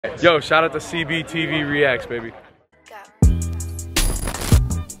Yo, shout out to CBTV Reacts, baby.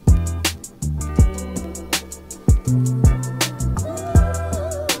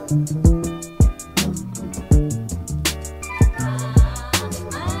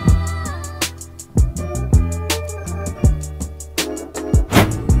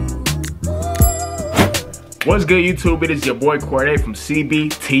 What's good, YouTube? It is your boy Cordae from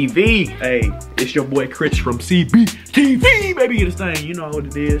CBTV. Hey, it's your boy Chris from CBTV, baby. Get this thing, you know what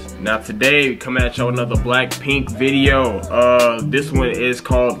it is. Now today, coming at you with another Blackpink video. This one is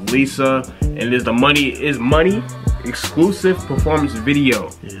called Lisa, and it is the Money Is Money exclusive performance video.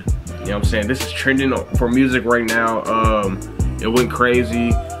 Yeah. You know what I'm saying? This is trending for music right now. It went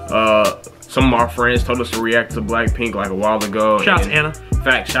crazy. Some of our friends told us to react to Blackpink like a while ago. Shout out to Anna.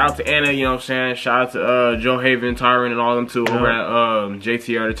 Fact, shout out to Anna, you know what I'm saying? Shout out to Joe Haven, Tyron, and all them too over at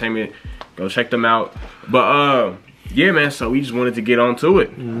JT Entertainment. Go check them out. But yeah, man, so we just wanted to get on to it.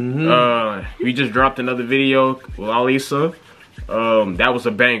 We just dropped another video with Lisa. That was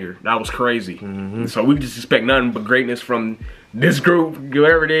a banger. That was crazy. So we just expect nothing but greatness from this group,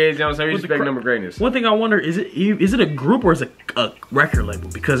 whoever it is, you know what I'm saying? We expect nothing but greatness. One thing I wonder, is it a group or is it a record label?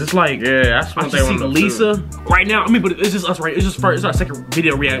 Because it's like, yeah, that's one thing I see Lisa right now. I mean, but it's just us, right? It's our second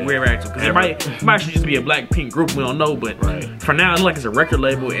video reaction. Because it might actually just be a Blackpink group, we don't know. But for now, it's like it's a record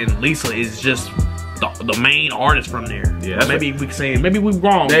label and Lisa is just the main artist from there. Yeah, maybe we can say, maybe we're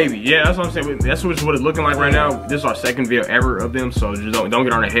wrong. Maybe, yeah, that's what I'm saying. That's what it's looking like right now. This is our second video ever of them, so just don't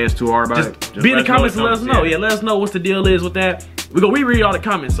get on our heads too hard about it. Just be in the comments and let us know. Yeah, let us know what's the deal is with that. We read all the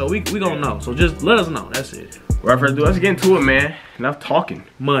comments, so we gonna know. So just let us know. That's it. Without further ado, let's get into it, man. Enough talking.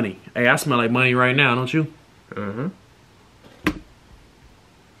 Money. Hey, I smell like money right now, don't you?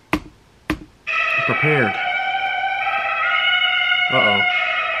 Prepared.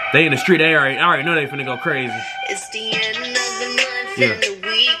 They in the street. They already know they finna go crazy. It's the end of the month and the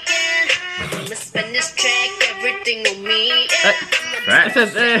weekend. I'ma spend this track, everything on me. That's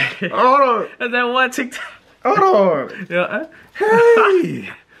hold on. That's that one TikTok. Hold on. Yeah. Hey.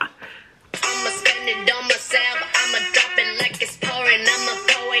 I'ma spend it on myself. I'ma drop it like it's pouring. I'ma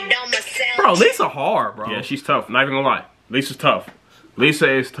pour it on myself. Bro, Lisa hard, bro. Yeah, she's tough. Not even gonna lie. Lisa's tough. Lisa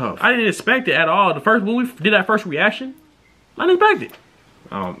is tough. I didn't expect it at all. When we did that first reaction, I didn't expect it.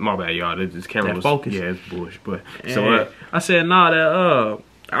 Oh, my bad, y'all. This camera was focus. Yeah, it's bullshit. But so I said, nah, that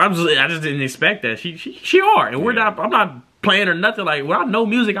I just didn't expect that. She hard, and I'm not playing or nothing. Like, when I know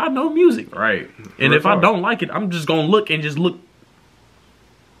music, I know music. Right. And if I don't like it, I'm just gonna look.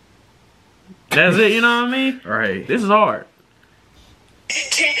 That's it, you know what I mean? Right. This is hard.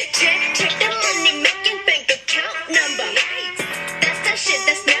 Check the money making bank account number. That's that shit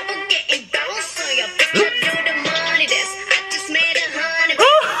that's never getting bounced. So your bitch, I do the money dance. I just made 100.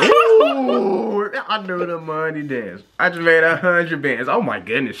 Ooh, I do the money dance. I just made 100 bands. Oh my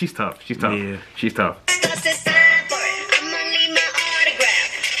goodness, she's tough. She's tough. Yeah. She's tough.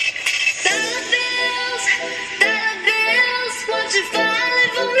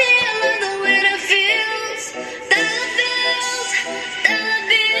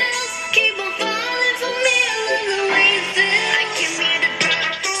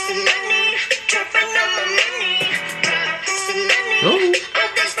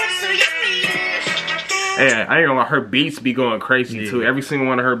 Yeah, I ain't gonna lie, her beats be going crazy too. Every single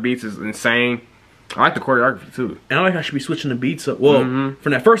one of her beats is insane. I like the choreography too. And I like how she be switching the beats up. Well,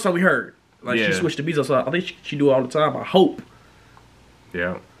 from that first time we heard, like she switched the beats up. So I think she do it all the time. I hope.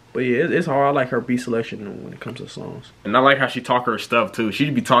 Yeah. But yeah, it's hard. I like her beat selection when it comes to songs. And I like how she talk her stuff too. She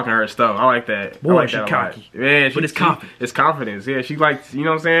be talking her stuff. I like that. Boy, I like she that cocky. Yeah, but it's confidence. It's confidence. Yeah, she like, you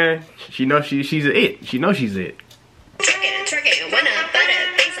know what I'm saying? She knows she's it. She knows she's it. Trick it, when I buy the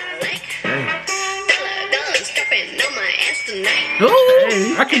things I like. Dollar strapping on my ass tonight. Oh,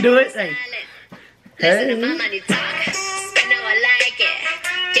 hey, I can do it. Hey. Listen to my money talk. Spend how I like it.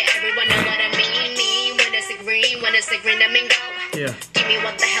 Yeah, everyone know what I mean. When it's a green, that mean go. Yeah. Give me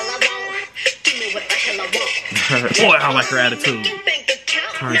what the hell I want. Give me what the hell I want. Boy, I like her attitude.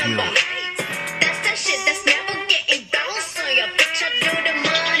 Turns me on. That's that shit that's never getting bounced. So your bitch, I do the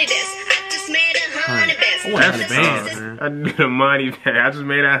money dance. I just made 100 bands. I want 100 bands, man. I do the money dance. I just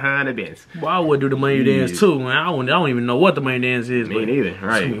made 100 bands. Well, I would do the money dance too, man. I don't even know what the money dance is. Me neither.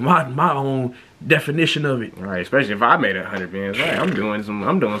 Right. My own definition of it. Right. Especially if I made 100 bands. Right. I'm doing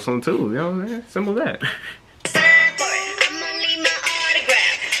some too. You know what I'm saying? Simple as that.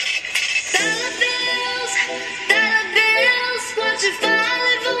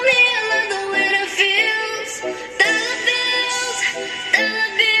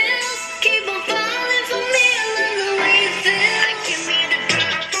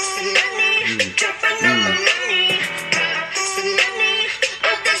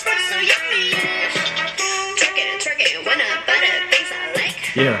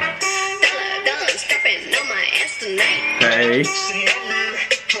 Yeah. Hey.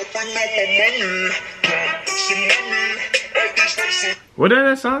 What did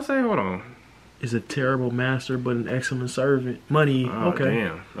that song say? Hold on. Is a terrible master but an excellent servant. Money. Oh, Okay.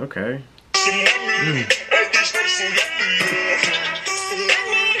 damn. Okay.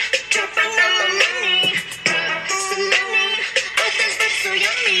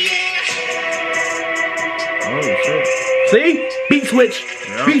 Oh shit. See? Beat switch.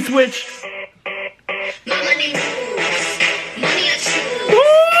 Yeah. Beat switch.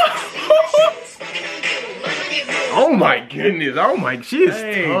 Oh my goodness. Oh my, she is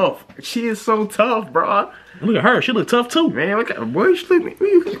Hey. tough. She is so tough, bro. Look at her. She look tough too. Man, look at her. Boy, she look,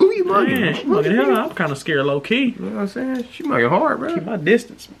 who you mugging? Man, she looking hell. I'm kind of scared low key. You know what I'm saying? She mugging hard, bro. Keep my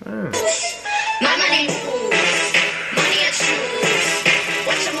distance. Man.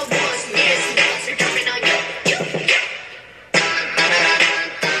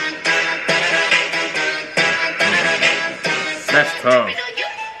 That's tough.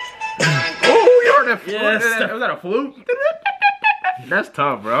 Oh, you heard that? Yes. Was that a flute? That's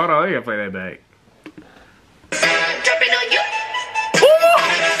tough, bro. Hold on, I gotta play that back.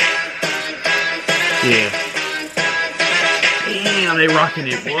 Yeah. Damn, they rocking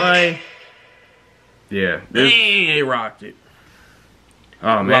it, boy. Yeah. Damn, they rocked it.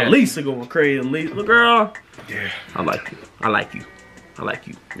 Oh Man. man. Lisa going crazy. Lisa, girl. Yeah. I like you. I like you. I like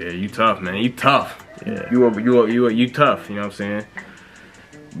you. Yeah, you tough, man. You tough. Yeah. You tough. You know what I'm saying?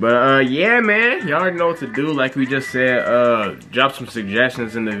 But yeah, man. Y'all already know what to do. Like we just said, drop some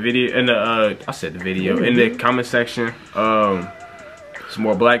suggestions in the video. In the I said the video in the comment section. Some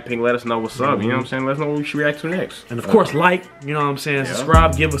more Blackpink. Let us know what's up. You know what I'm saying? Let us know what we should react to next. And of course, like, you know what I'm saying? Yeah.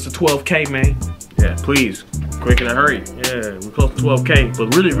 Subscribe, give us a 12K, man. Yeah, please. Quick in a hurry. Yeah, we're close to 12K.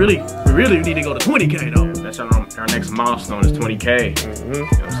 But we really need to go to 20K, though. That's our next milestone is 20K. Mm-hmm. You know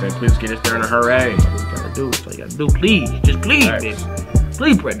what I'm saying? Please get us there in a hurry. You gotta do what you gotta do. Please. Just please, Thanks. baby.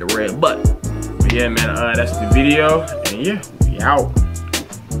 Please press the red button. But yeah, man, that's the video. And yeah, we out.